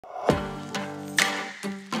Hello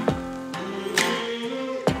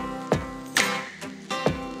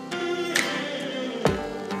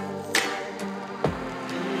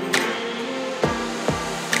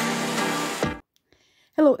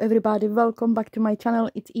everybody, welcome back to my channel.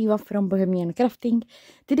 It's Eva from Bohemian Crafting.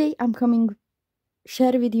 Today I'm coming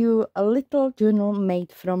share with you a little journal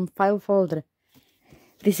made from file folder.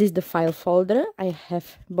 This is the file folder I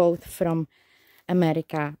have bought from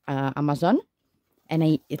America, Amazon,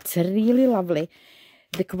 and it's really lovely.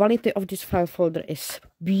 The quality of this file folder is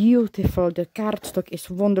beautiful. The cardstock is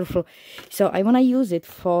wonderful. So I want to use it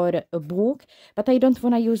for a book, but I don't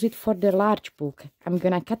want to use it for the large book. I'm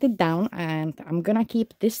going to cut it down and I'm going to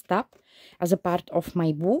keep this tab as a part of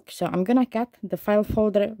my book. So I'm going to cut the file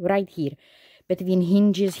folder right here. Between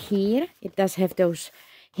hinges here, it does have those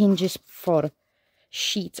hinges for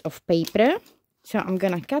sheets of paper. So I'm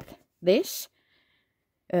going to cut this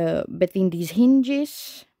between these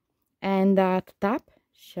hinges and that tab.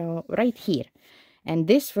 So right here, and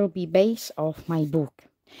this will be base of my book.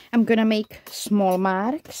 I'm gonna make small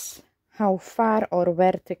marks how far or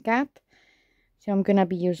where to cut. So I'm gonna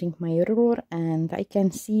be using my ruler, and I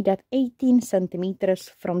can see that 18 centimeters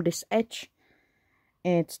from this edge,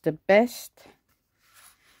 it's the best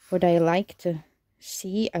what I like to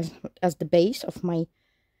see as the base of my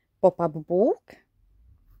pop-up book.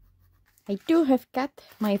 I do have cut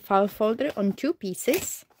my file folder on 2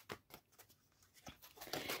 pieces.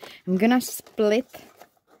 I'm gonna split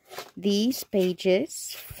these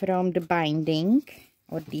pages from the binding,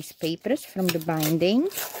 or these papers from the binding.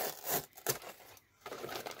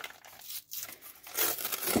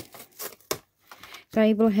 So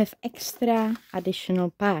I will have extra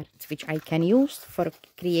additional parts which I can use for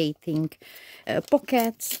creating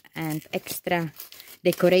pockets and extra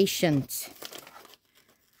decorations.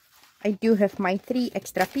 I do have my 3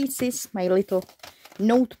 extra pieces, my little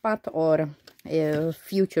notepad or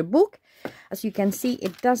future book. As you can see,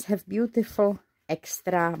 it does have beautiful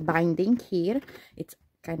extra binding here. It's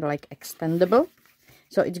kind of like extendable,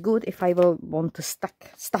 so it's good if I will want to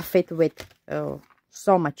stuff it with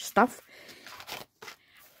so much stuff.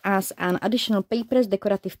 As an additional papers,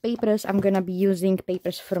 decorative papers, I'm gonna be using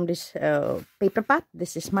papers from this paper pad.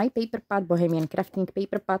 This is my paper pad, Bohemian Crafting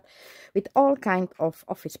paper pad, with all kind of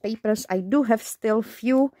office papers. I do have still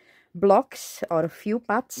few blocks or a few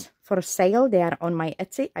pads for sale. They are on my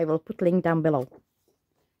Etsy. I will put link down below.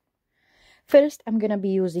 First, I'm gonna be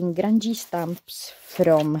using grungy stamps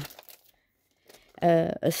from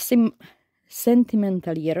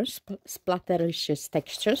Sentimental Years, Splattericious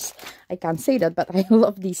Textures. I can't say that, but I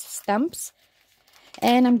love these stamps.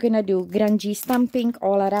 And I'm gonna do grungy stamping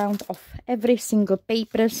all around of every single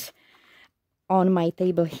papers on my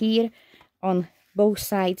table here, on both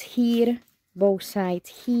sides here, both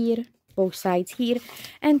sides here, both sides here,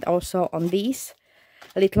 and also on these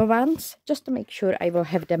little ones, just to make sure I will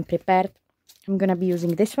have them prepared. I'm gonna be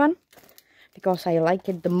using this one because I like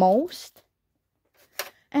it the most.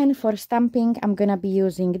 And for stamping, I'm gonna be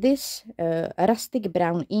using this rustic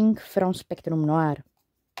brown ink from Spectrum Noir.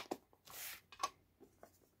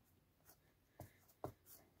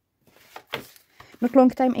 Not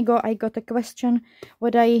long time ago, I got a question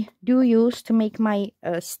what I do use to make my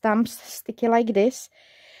stamps sticky like this.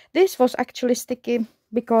 This was actually sticky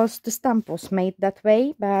because the stamp was made that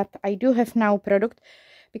way, but I do have now product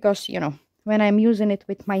because, you know, when I'm using it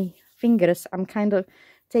with my fingers, I'm kind of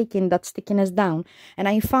taking that stickiness down. And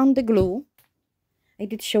I found the glue. I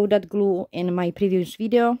did show that glue in my previous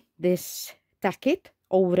video. This tack it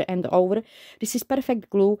over and over. This is perfect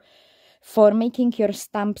glue for making your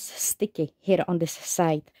stamps sticky here on this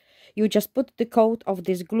side. You just put the coat of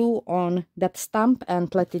this glue on that stamp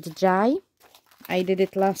and let it dry. I did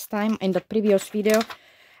it last time in the previous video.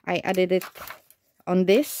 I added it on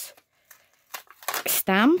this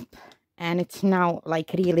stamp and it's now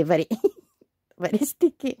like really very very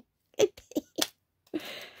sticky.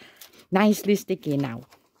 Nicely sticky now.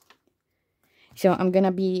 So I'm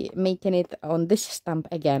gonna be making it on this stamp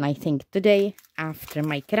again. I think today after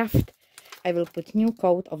my craft I will put new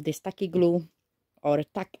coat of this tacky glue or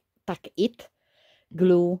tack it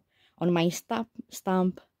glue on my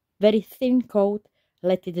stamp, very thin coat,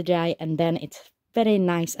 let it dry, and then it's very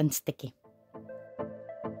nice and sticky.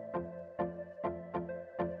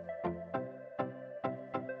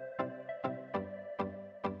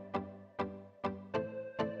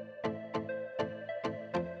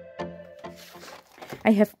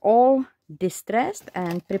 I have all distressed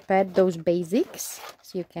and prepared those basics,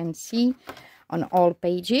 so you can see on all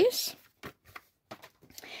pages.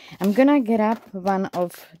 I'm gonna grab one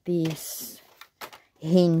of these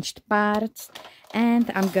hinged parts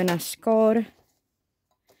and I'm gonna score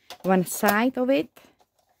one side of it.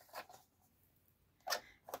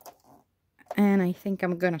 And I think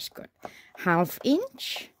I'm gonna score 1/2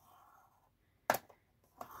 inch.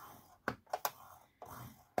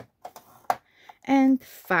 And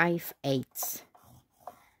 5/8.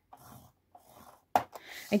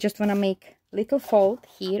 I just want to make little fold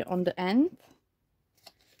here on the end.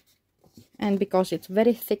 And because it's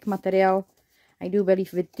very thick material, I do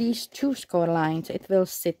believe with these 2 score lines it will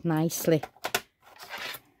sit nicely.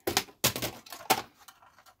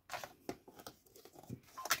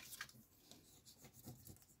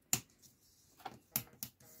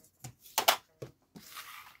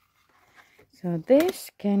 So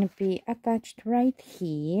this can be attached right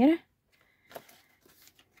here.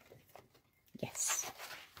 Yes.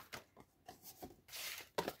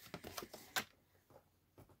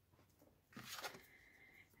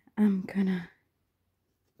 I'm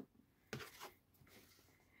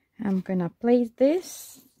gonna place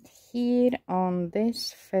this here on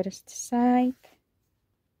this first side.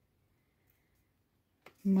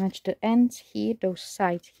 Match the ends here, those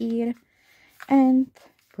sides here, and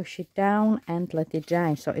push it down and let it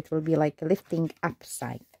dry, so it will be like lifting up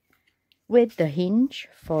side with the hinge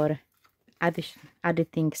for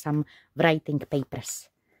adding some writing papers.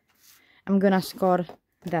 I'm gonna score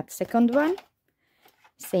that second one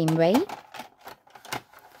same way,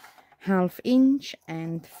 1/2 inch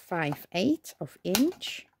and 5/8 of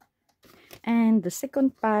inch, and the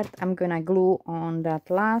second part I'm gonna glue on that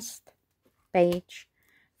last page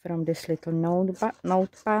from this little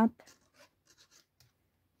notepad.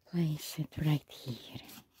 Place it right here.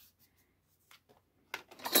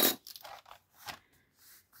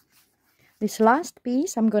 This last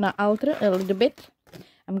piece I'm gonna alter a little bit.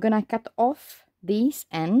 I'm gonna cut off these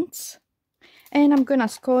ends and I'm gonna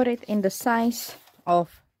score it in the size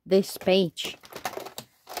of this page.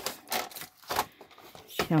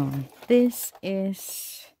 So this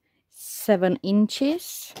is 7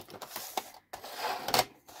 inches.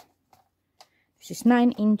 This is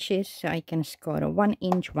 9 inches, so I can score 1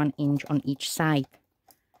 inch, 1 inch on each side.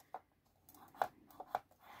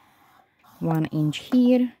 1 inch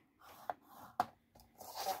here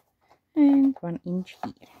and 1 inch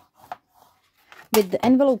here. With the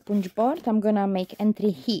envelope punch board, I'm gonna make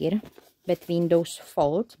entry here between those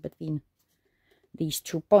folds, between these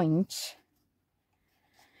 2 points.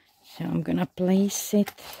 So I'm gonna place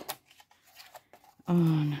it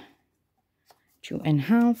on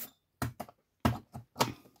 2.5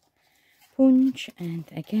 punch,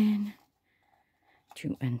 and again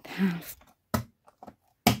 2.5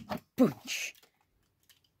 punch.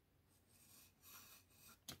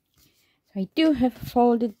 So I do have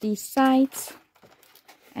folded these sides,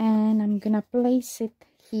 and I'm gonna place it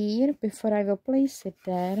here. Before I will place it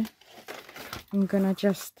there, I'm gonna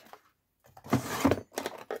just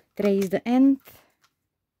trace the end.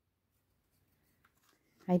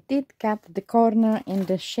 I did cut the corner in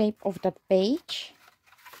the shape of that page,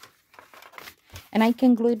 and I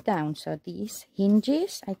can glue it down. So these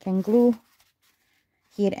hinges I can glue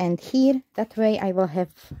here and here. That way I will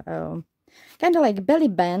have kind of like belly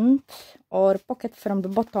band or pocket from the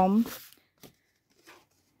bottom.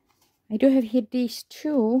 I do have here these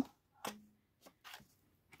 2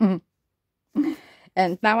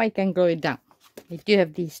 and now I can glue it down. I do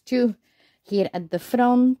have these 2 here at the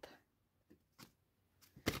front.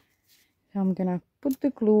 So I'm gonna put the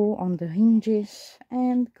glue on the hinges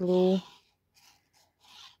and glue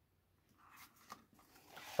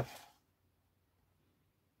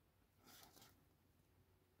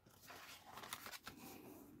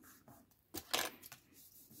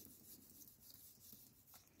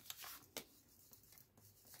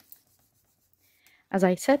As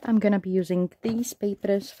I said, I'm gonna be using these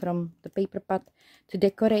papers from the paper pad to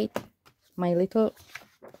decorate my little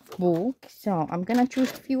book. So I'm gonna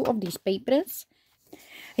choose a few of these papers.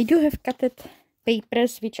 I do have cutted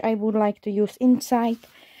papers which I would like to use inside,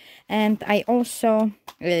 and I also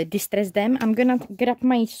distress them. I'm gonna grab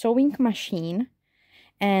my sewing machine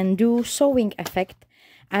and do sewing effect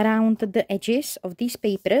around the edges of these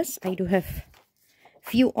papers. I do have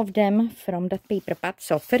few of them from that paper pad.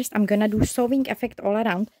 So first I'm gonna do sewing effect all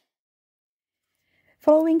around,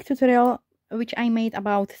 following tutorial which I made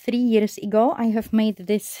about 3 years ago. I have made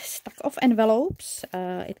this stack of envelopes.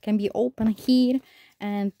 It can be open here,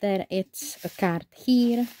 and there it's a card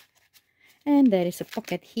here, and there is a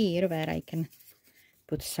pocket here where I can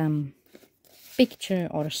put some picture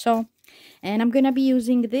or so. And I'm gonna be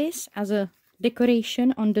using this as a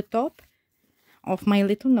decoration on the top of my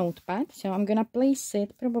little notepad. So I'm gonna place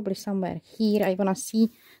it probably somewhere here. I wanna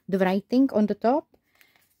see the writing on the top,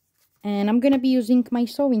 and I'm gonna be using my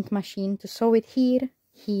sewing machine to sew it here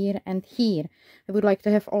here and here. I would like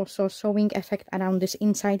to have also sewing effect around this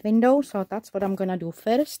inside window, so that's what I'm gonna do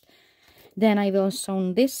first. Then I will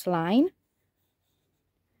sew this line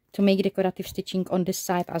to make decorative stitching on this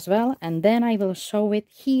side as well, and then I will sew it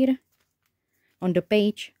here on the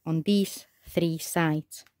page on these 3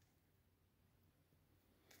 sides.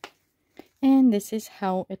 And this is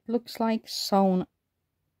how it looks like sewn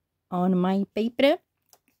on my paper.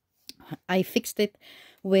 I fixed it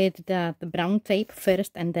with the brown tape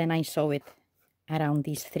first, and then I sew it around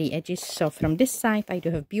these 3 edges. So from this side I do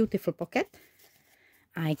have beautiful pocket.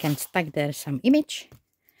 I can stack there some image,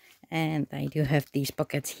 and I do have these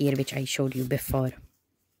pockets here which I showed you before.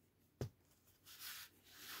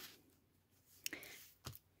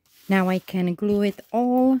 Now I can glue it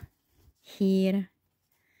all here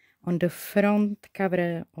on the front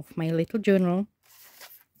cover of my little journal.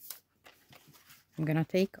 I'm gonna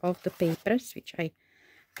take off the papers which I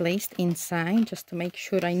placed inside just to make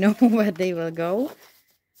sure I know where they will go.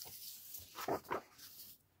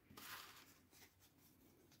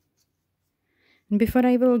 And before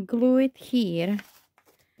I will glue it here,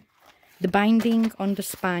 the binding on the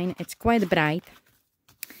spine, it's quite bright.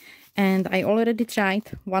 And I already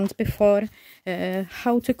tried once before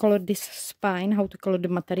how to color this spine, how to color the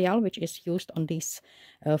material which is used on these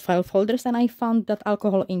file folders, and I found that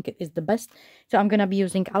alcohol ink is the best. So I'm gonna be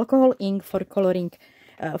using alcohol ink for coloring,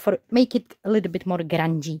 for make it a little bit more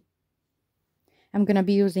grungy. I'm gonna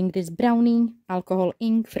be using this brownie alcohol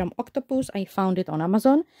ink from Octopus. I found it on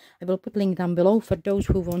Amazon. I will put link down below for those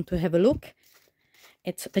who want to have a look.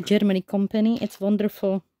 It's a German company. It's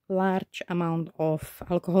wonderful, large amount of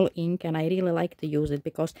alcohol ink, and I really like to use it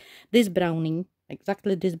because this brownie,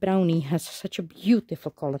 exactly this brownie, has such a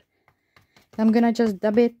beautiful color. I'm gonna just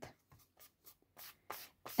dab it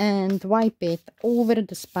and wipe it over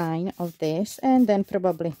the spine of this, and then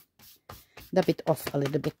probably dab it off a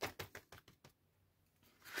little bit.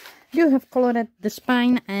 You have colored the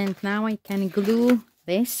spine, and now I can glue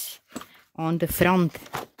this on the front.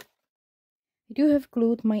 I do have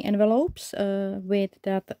glued my envelopes with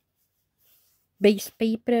that base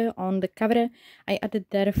paper on the cover. I added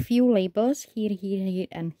there a few labels here, here, here,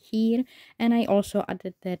 and here, and I also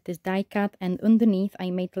added there this die cut, and underneath I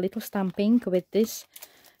made a little stamping with this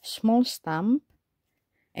small stamp.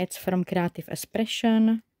 It's from Creative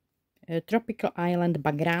Expression, Tropical Island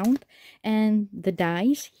background, and the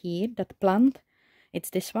dies here, that plant, it's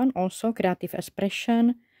this one also, Creative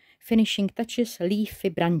Expression, Finishing Touches, Leafy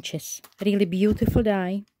Branches. Really beautiful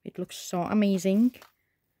die. It looks so amazing.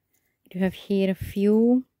 You have here a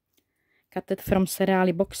few cut it from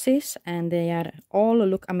Serali boxes, and they are all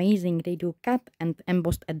look amazing. They do cut and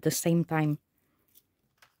embossed at the same time.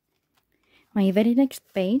 My very next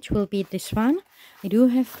page will be this one. I do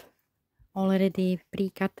have already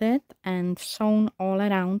pre-cutted and sewn all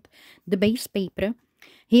around the base paper.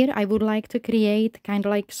 Here I would like to create kind of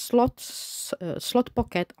like slot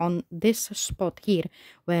pocket on this spot here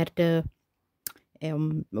where the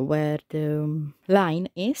line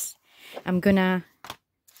is. I'm gonna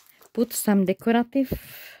put some decorative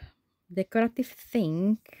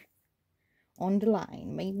thing on the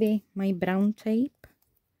line. Maybe my brown tape.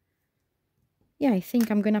 Yeah, I think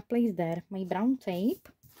I'm gonna place there my brown tape.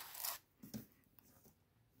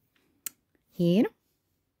 Here.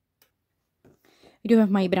 I do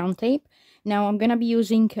have my brown tape. Now I'm gonna be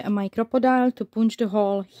using my crocodile to punch the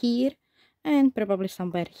hole here and probably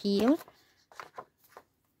somewhere here.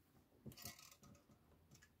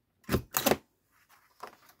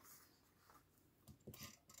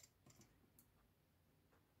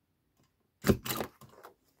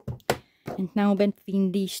 And now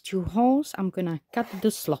between these 2 holes I'm gonna cut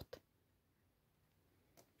the slot.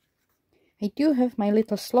 I do have my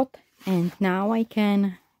little slot, and now I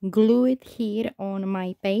can glue it here on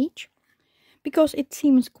my page. Because it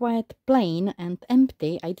seems quite plain and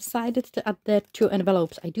empty, I decided to add there 2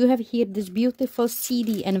 envelopes. I do have here this beautiful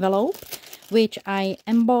CD envelope, which I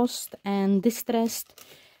embossed and distressed,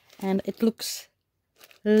 and it looks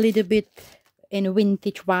a little bit in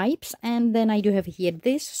vintage vibes. And then I do have here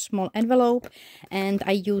this small envelope, and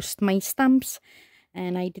I used my stamps,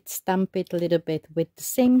 and I did stamp it a little bit with the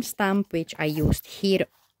same stamp which I used here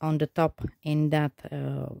on the top in that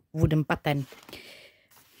wooden pattern.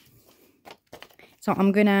 So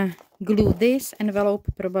I'm gonna glue this envelope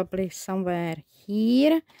probably somewhere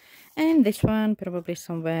here, and this one probably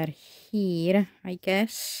somewhere here, I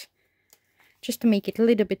guess, just to make it a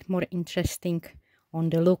little bit more interesting on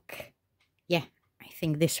the look. Yeah, I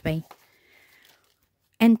think this way.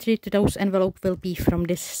 Entry to those envelope will be from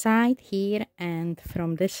this side here and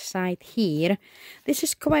from this side here. This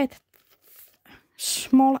is quite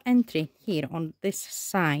small entry here on this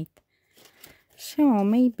side. So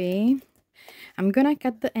maybe I'm gonna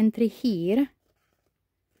cut the entry here.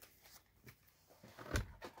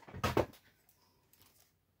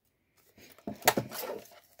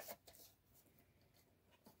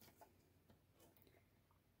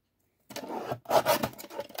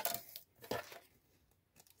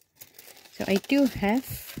 So I do have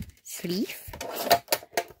sleeve.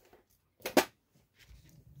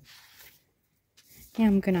 Yeah,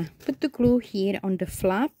 I'm gonna put the glue here on the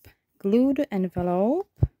flap, glue the envelope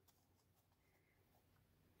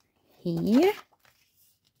here.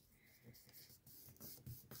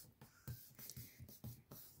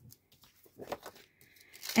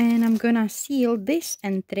 And I'm gonna seal this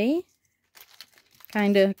entry,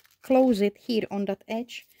 kind of close it here on that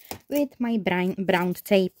edge with my brown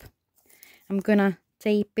tape. I'm gonna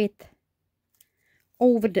tape it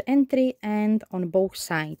over the entry and on both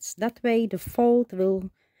sides. That way the fold will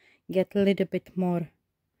get a little bit more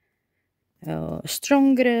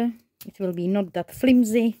stronger. It will be not that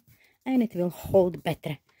flimsy and it will hold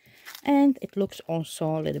better. And it looks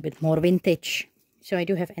also a little bit more vintage. So I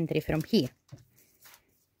do have entry from here.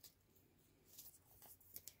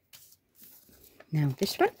 Now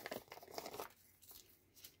this one.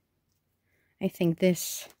 I think there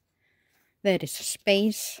is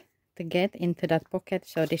space to get into that pocket,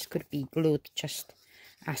 so this could be glued just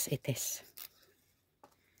as it is.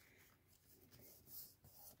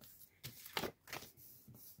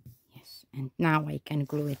 Yes, and now I can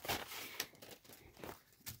glue it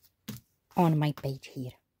on my page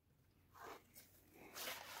here.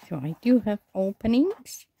 So I do have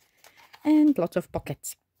openings and lots of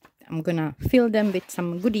pockets. I'm gonna fill them with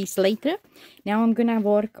some goodies later. Now I'm gonna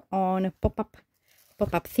work on a pop-up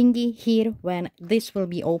thingy here. When this will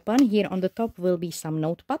be open, here on the top will be some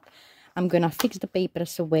notepad. I'm gonna fix the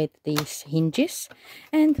papers with these hinges,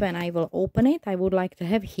 and when I will open it, I would like to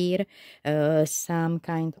have here some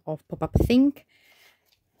kind of pop-up thing.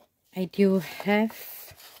 I do have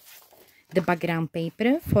the background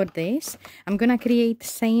paper for this. I'm gonna create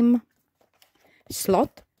same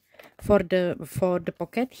slot for the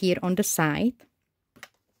pocket here on the side.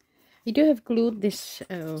 I do have glued this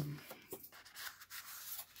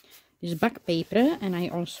this back paper, and I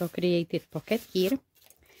also created pocket here.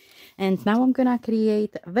 And now I'm gonna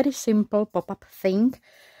create a very simple pop-up thing.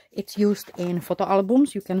 It's used in photo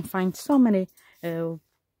albums. You can find so many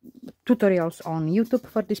tutorials on YouTube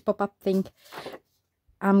for this pop-up thing.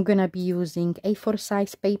 I'm gonna be using A4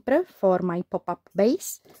 size paper for my pop-up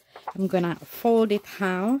base. I'm gonna fold it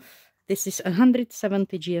half. This is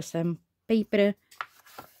 170 GSM paper.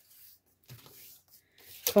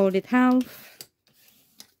 Fold it half.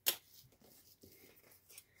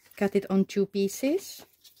 Cut it on 2 pieces.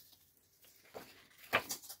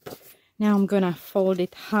 Now I'm gonna fold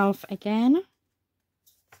it half again.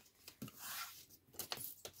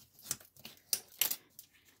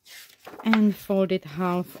 And fold it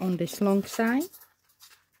half on this long side.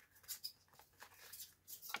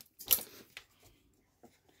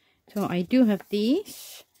 So I do have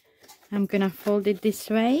these. I'm gonna fold it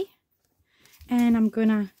this way. And I'm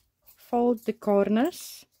gonna fold the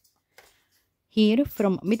corners here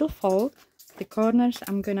from middle fold. The corners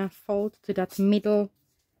I'm gonna fold to that middle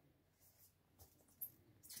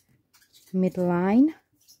line,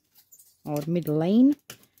 or middle line,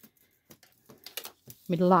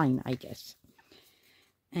 I guess.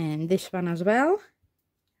 And this one as well,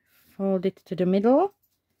 fold it to the middle.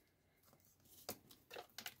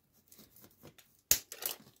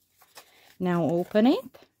 Now open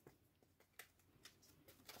it.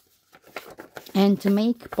 And to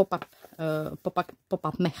make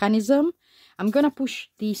pop-up mechanism, I'm gonna push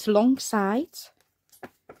these long sides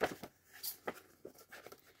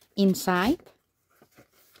inside,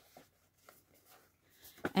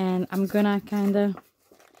 and I'm gonna kind of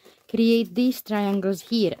create these triangles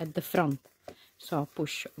here at the front. So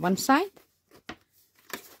push one side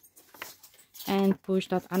and push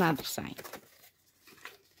that another side.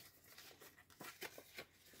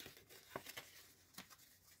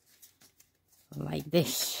 Like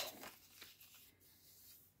this.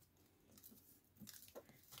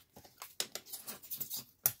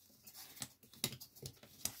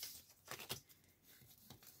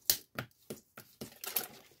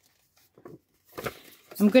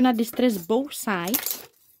 I'm gonna distress both sides.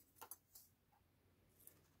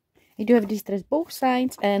 I do have distress both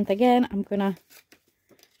sides, and again I'm gonna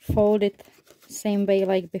fold it same way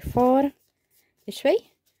like before, this way.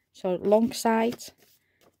 So long sides,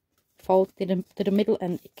 fold to the middle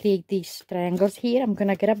and create these triangles here. I'm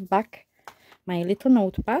gonna grab back my little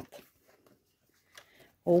notepad,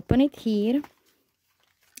 open it here,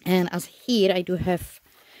 And as here I do have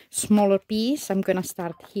smaller piece, I'm gonna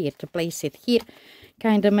start here to place it here.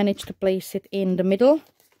 Kind of manage to place it in the middle.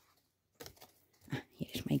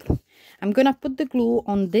 Here's my glue. I'm gonna put the glue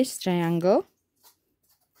on this triangle.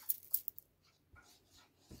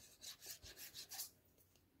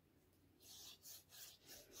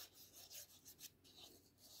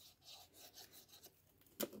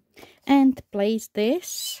 And place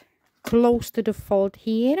this close to the fold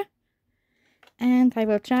here. And I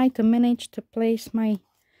will try to manage to place my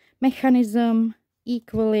mechanism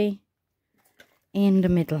equally in the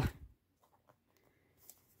middle.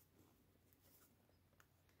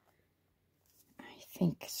 I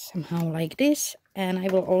think somehow like this. And I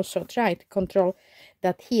will also try to control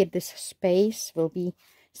that here this space will be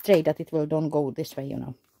straight, that it will don't go this way, you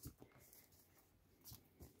know.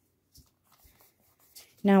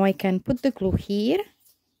 Now I can put the glue here.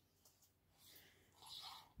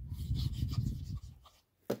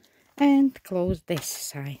 And close this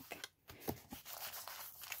side.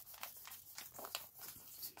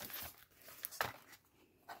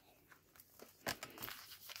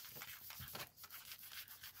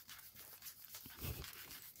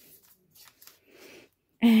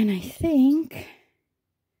 And I think,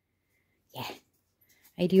 yeah,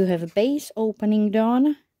 I do have a base opening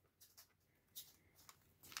done.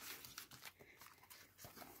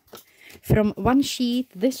 From one sheet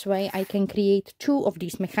this way I can create 2 of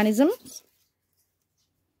these mechanisms.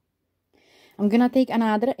 I'm gonna take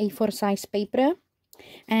another A4 size paper,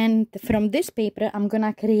 and from this paper I'm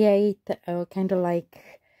gonna create kind of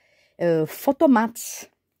like photo mats.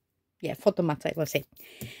 Yeah, photo mats I will say.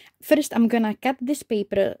 First I'm gonna cut this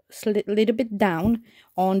paper a little bit down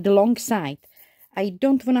on the long side. I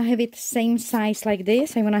don't wanna have it same size like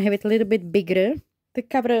this. I wanna have it a little bit bigger to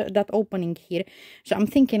cover that opening here. So I'm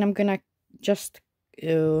thinking I'm gonna just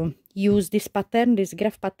use this pattern, this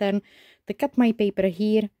graph pattern, to cut my paper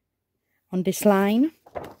here on this line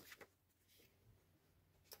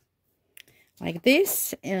like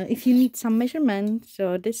this. If you need some measurement,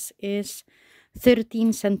 so this is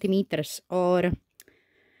 13 centimeters or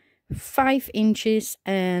 5 inches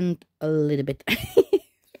and a little bit.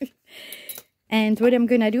 And what I'm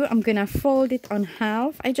gonna do, I'm gonna fold it on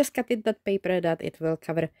half. I just cut it that paper that it will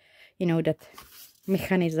cover, you know, that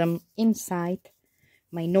mechanism inside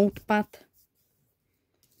my notepad.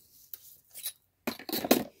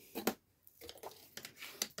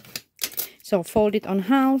 So fold it on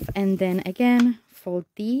half and then again fold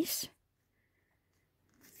these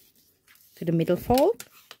to the middle fold.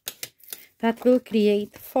 That will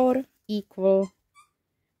create 4 equal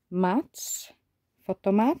mats,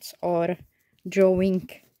 photo mats or drawing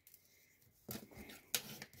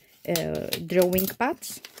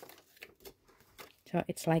pads. So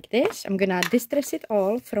it's like this. I'm gonna distress it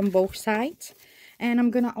all from both sides, and I'm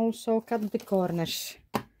gonna also cut the corners.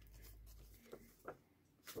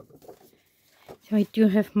 So I do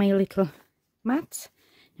have my little mats.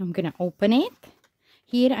 I'm gonna open it.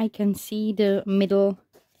 Here I can see the middle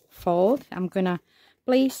fold. I'm gonna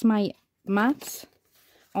place my mats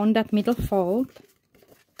on that middle fold.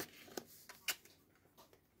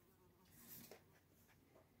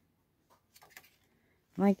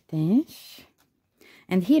 Like this.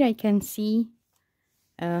 And here I can see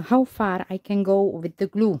how far I can go with the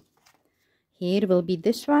glue. Here will be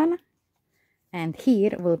this one, and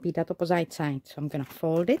here will be that opposite side. So I'm gonna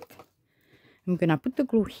fold it. I'm gonna put the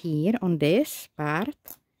glue here on this part,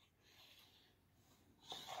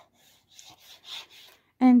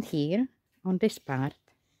 and here on this part.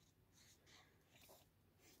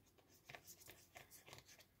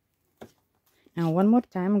 Now one more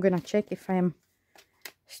time, I'm gonna check if I'm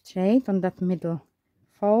straight on that middle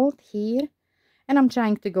fold here, and I'm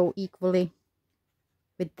trying to go equally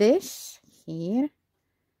with this here.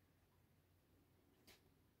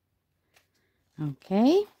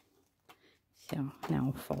 Okay, so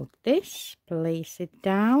now fold this, place it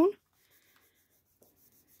down,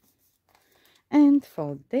 and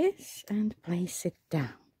fold this and place it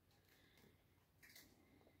down.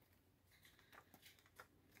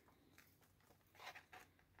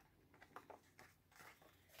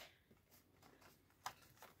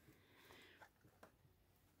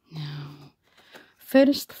 Now,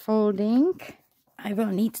 first folding, I will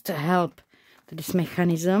need to help to this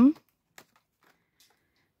mechanism.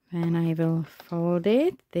 And I will fold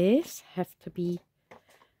it. This have to be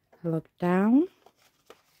locked down.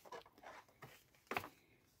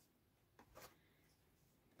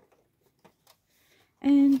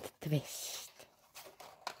 And twist.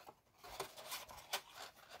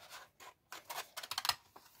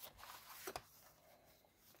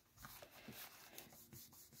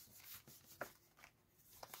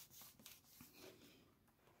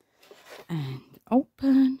 and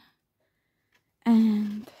open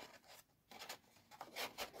and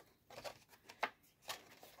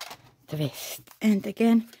twist, and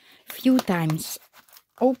again few times.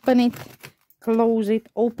 Open it, close it,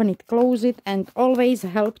 open it, close it, and always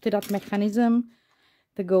help to that mechanism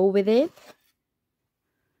to go with it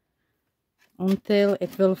until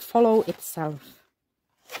it will follow itself.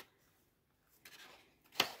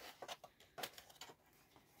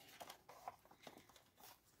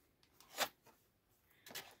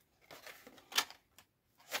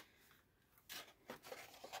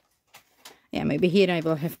 Yeah, maybe here I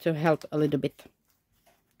will have to help a little bit.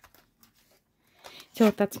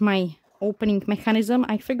 So that's my opening mechanism.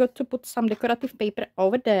 I forgot to put some decorative paper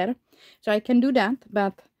over there, so I can do that,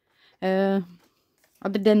 but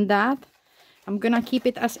other than that, I'm gonna keep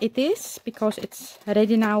it as it is because it's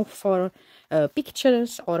ready now for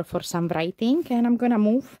pictures or for some writing, and I'm gonna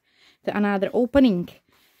move to another opening.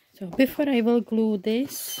 So before I will glue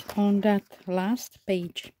this on that last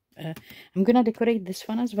page, I'm gonna decorate this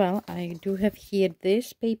one as well. I do have here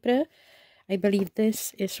this paper. I believe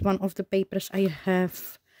this is one of the papers I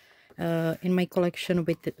have in my collection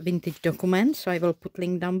with vintage documents, so I will put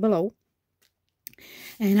link down below.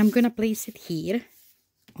 And I'm gonna place it here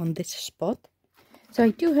on this spot. So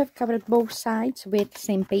I do have covered both sides with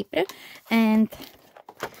same paper, and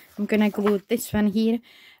I'm gonna glue this one here.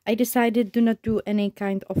 I decided to not do any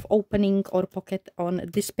kind of opening or pocket on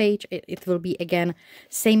this page. It will be again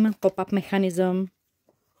same pop-up mechanism.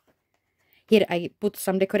 Here I put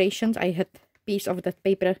some decorations. I had piece of that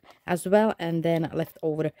paper as well, and then left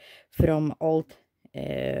over from old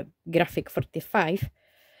graphic 45.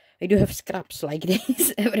 I do have scraps like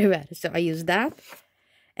this everywhere, so I use that,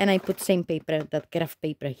 and I put same paper, that graph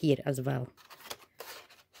paper, here as well.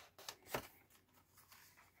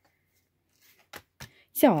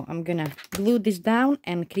 So I'm gonna glue this down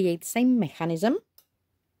and create same mechanism,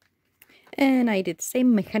 and I did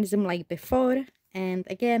same mechanism like before. And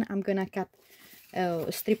again I'm gonna cut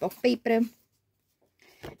a strip of paper,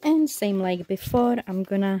 and same like before, I'm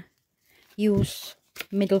gonna use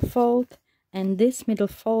middle fold and this middle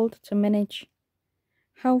fold to manage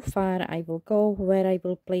how far I will go, where I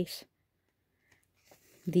will place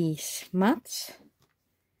these mats.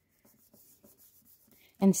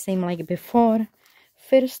 And same like before,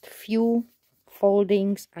 first few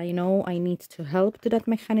foldings, I know I need to help to that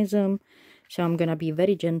mechanism, so I'm gonna be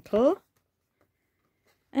very gentle,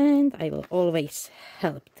 and I will always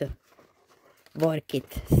help to work it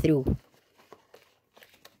through.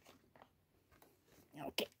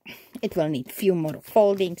 Okay, it will need few more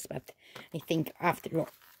foldings, but I think after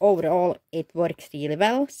overall it works really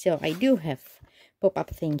well. So I do have pop-up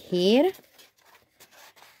thing here,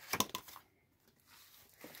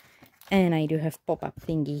 and I do have pop-up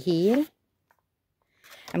thingy here.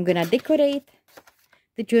 I'm gonna decorate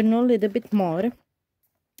the journal a little bit more.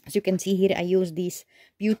 As you can see here, I use these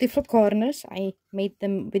beautiful corners. I made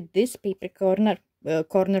them with this paper corner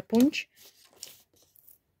punch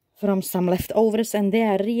from some leftovers, and they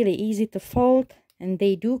are really easy to fold, and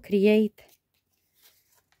they do create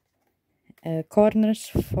corners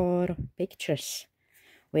for pictures,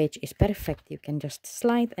 which is perfect. You can just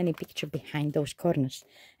slide any picture behind those corners,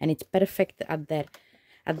 and it's perfect to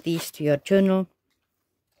add these to your journal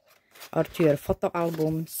or to your photo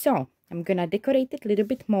album. So I'm gonna decorate it a little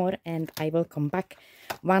bit more, and I will come back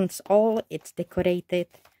once all it's decorated.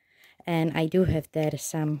 And I do have there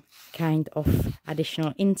some kind of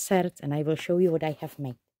additional inserts, and I will show you what I have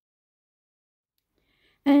made.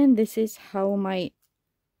 And this is how my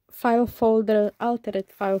file folder,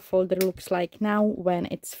 altered file folder, looks like now when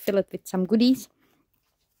it's filled with some goodies.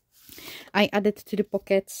 I added to the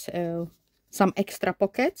pockets some extra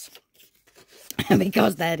pockets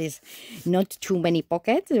because there is not too many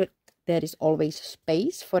pockets. There is always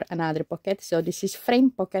space for another pocket. So this is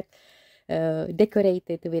frame pocket,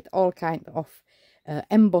 decorated with all kind of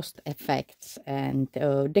embossed effects and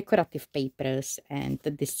decorative papers, and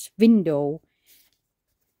this window,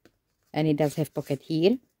 and it does have pocket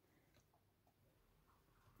here.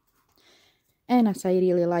 And as I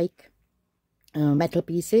really like metal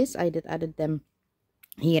pieces, I did added them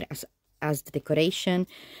here as the decoration.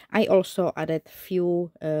 I also added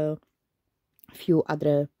few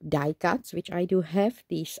other die cuts which I do have.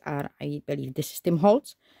 These are, I believe this is Tim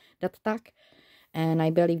Holtz, that tag, and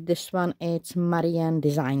I believe this one it's Marianne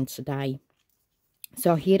Designs die.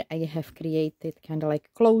 So here I have created kind of like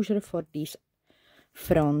closure for these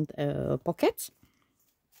front pockets,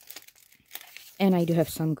 and I do have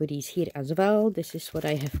some goodies here as well. This is what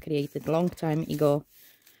I have created a long time ago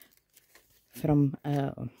from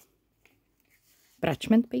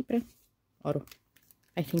parchment paper or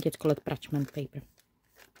I think it's called parchment paper.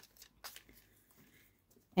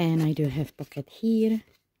 And I do have pocket here.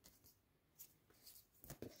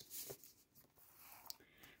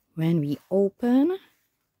 When we open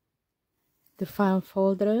the file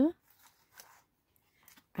folder,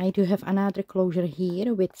 I do have another closure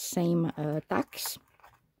here with same tags.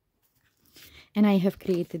 And I have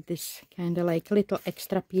created this kind of like little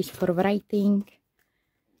extra piece for writing.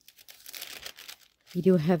 We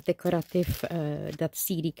do have decorative that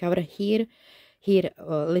CD cover here. Here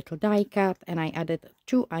a little die cut, and I added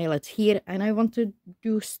 2 eyelets here, and I want to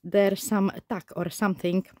do there some tag or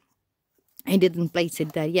something. I didn't place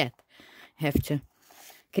it there yet. I have to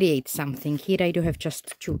create something. Here I do have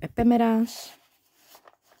just 2 ephemeras.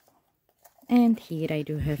 And here I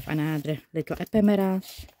do have another little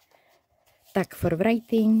ephemeras. Tag for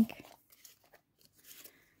writing.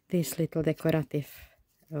 This little decorative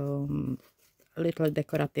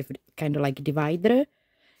kind of like divider,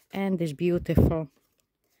 and this beautiful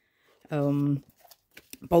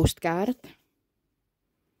postcard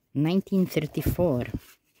 1934.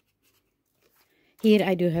 Here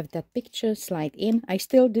I do have that picture slide in. I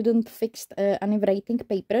still didn't fix any writing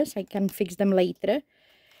papers. I can fix them later.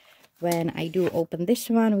 When I do open this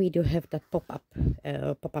one, we do have that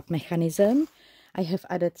pop-up mechanism. I have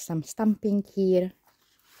added some stamping here,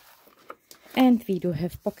 and we do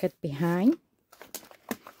have pocket behind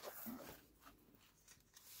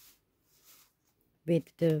with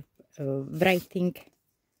the writing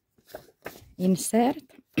insert,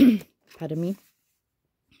 pardon me,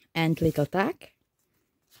 and little tag.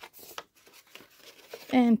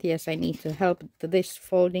 And yes, I need to help this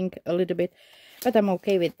folding a little bit, but I'm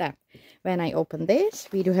okay with that. When I open this,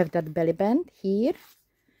 we do have that belly band here,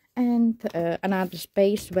 and another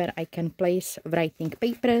space where I can place writing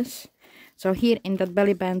papers. So here in that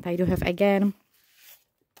belly band, I do have again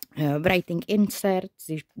writing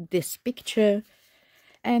inserts, this picture,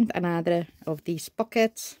 and another of these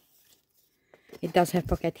pockets. It does have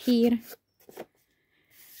pocket here.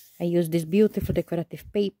 I use this beautiful decorative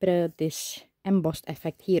paper, this embossed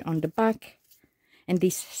effect here on the back, and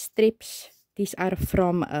these strips, these are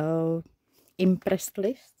from impressed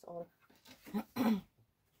lists, or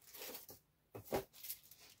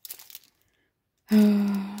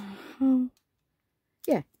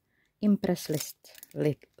yeah, impress lists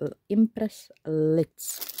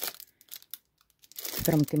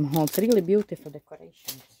from Tim Holtz. Really beautiful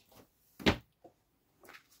decorations.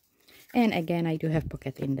 And again, I do have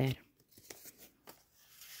pocket in there.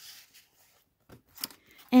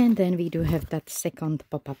 And then we do have that second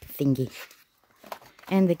pop-up thingy.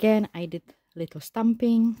 And again, I did little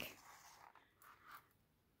stamping.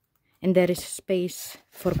 And there is space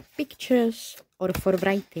for pictures or for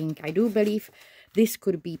writing. I do believe this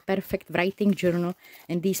could be perfect writing journal.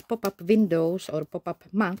 And these pop-up windows or pop-up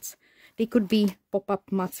mats, they could be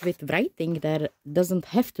pop-up mats with writing. There doesn't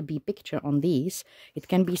have to be picture on these. It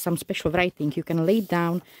can be some special writing. You can lay it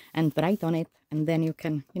down and write on it. And then you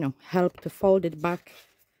can, you know, help to fold it back.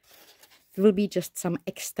 It will be just some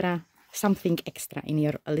extra, something extra in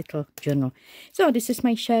your little journal. So this is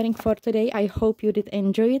my sharing for today. I hope you did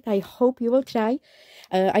enjoy it. I hope you will try.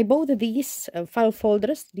 I bought these file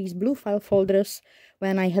folders, these blue file folders,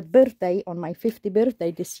 when I had birthday, on my 50th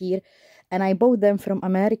birthday this year. And I bought them from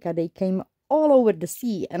America. They came all over the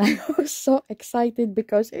sea. And I was so excited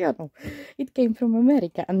because, you know, it came from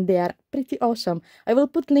America. And they are pretty awesome. I will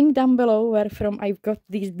put link down below where from I've got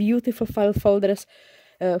these beautiful file folders.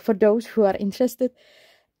 For those who are interested.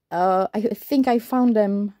 I think I found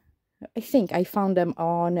them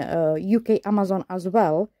on UK Amazon as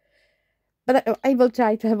well, but I will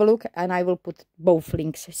try to have a look, and I will put both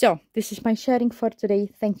links. So this is my sharing for today.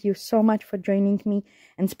 Thank you so much for joining me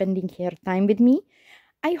and spending your time with me.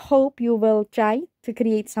 I hope you will try to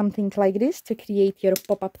create something like this, to create your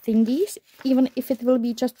pop-up thingies, even if it will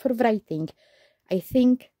be just for writing. I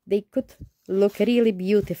think they could look really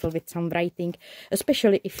beautiful with some writing,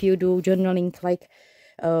 especially if you do journaling like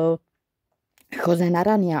Jose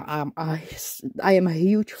Naranja. I am a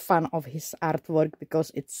huge fan of his artwork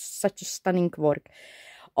because it's such a stunning work.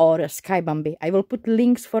 Or Sky Bambi. I will put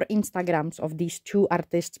links for Instagrams of these 2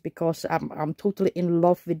 artists because I'm totally in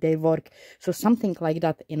love with their work. So something like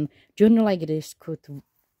that in journal like this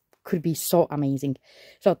could be so amazing.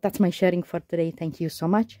 So that's my sharing for today. Thank you so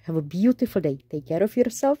much. Have a beautiful day. Take care of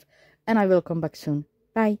yourself, and I will come back soon.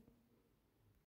 Bye.